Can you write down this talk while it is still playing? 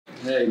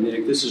Hey,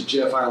 Nick. This is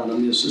Jeff Ireland.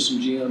 I'm the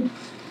assistant GM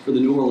for the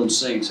New Orleans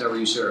Saints. How are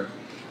you, sir?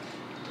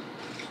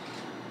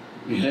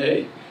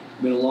 Hey,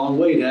 been a long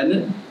wait, hasn't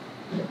it?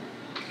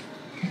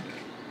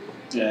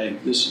 Hey,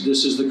 this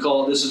is the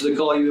call. This is the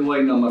call you've been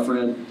waiting on, my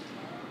friend.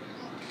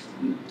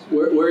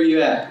 Where are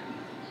you at?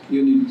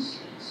 You in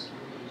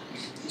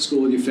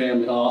school with your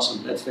family?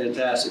 Awesome. That's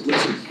fantastic.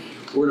 Listen,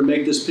 we're going to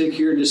make this pick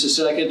here in just a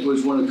second. We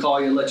just wanted to call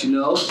you and let you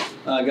know.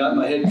 I got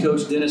my head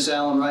coach, Dennis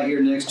Allen, right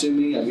here next to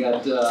me. I've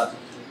got,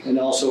 and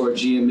also our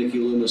GM, Mickey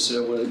Loomis, I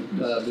want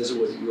to visit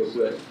with you real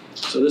quick.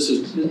 So this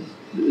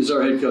is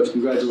our head coach.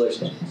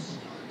 Congratulations.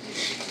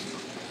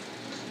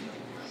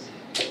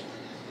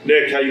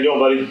 Nick, how you doing,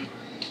 buddy?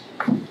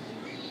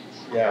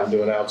 Yeah, I'm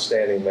doing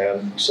outstanding,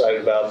 man.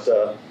 Excited about,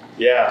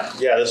 yeah,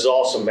 this is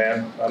awesome,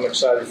 man. I'm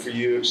excited for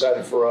you,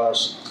 excited for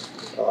us.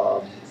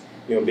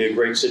 It'll be a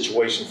great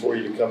situation for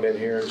you to come in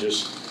here and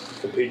just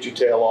compete your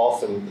tail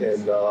off and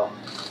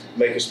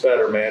make us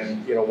better,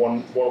 man. You know,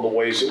 one of the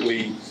ways that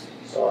we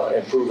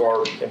improve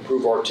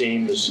our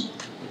team is,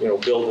 you know,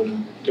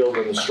 building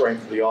the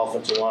strength of the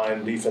offensive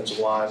line, defensive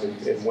line,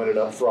 and winning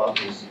up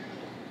front. And,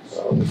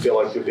 we feel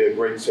like it'll be a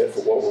great fit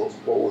for what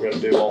we're going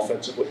to do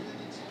offensively.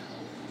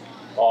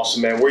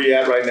 Awesome, man. Where you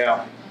at right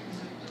now?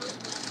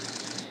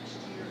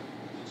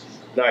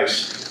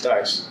 Nice.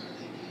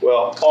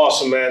 Well,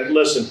 awesome, man.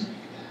 Listen,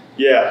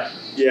 yeah.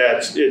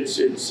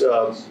 It's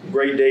a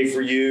great day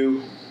for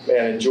you,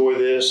 man. Enjoy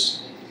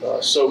this,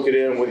 soak it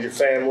in with your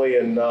family,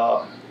 and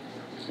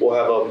we'll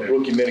have a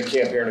rookie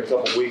minicamp here in a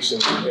couple of weeks,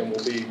 and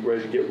we'll be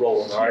ready to get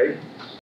rolling. All right.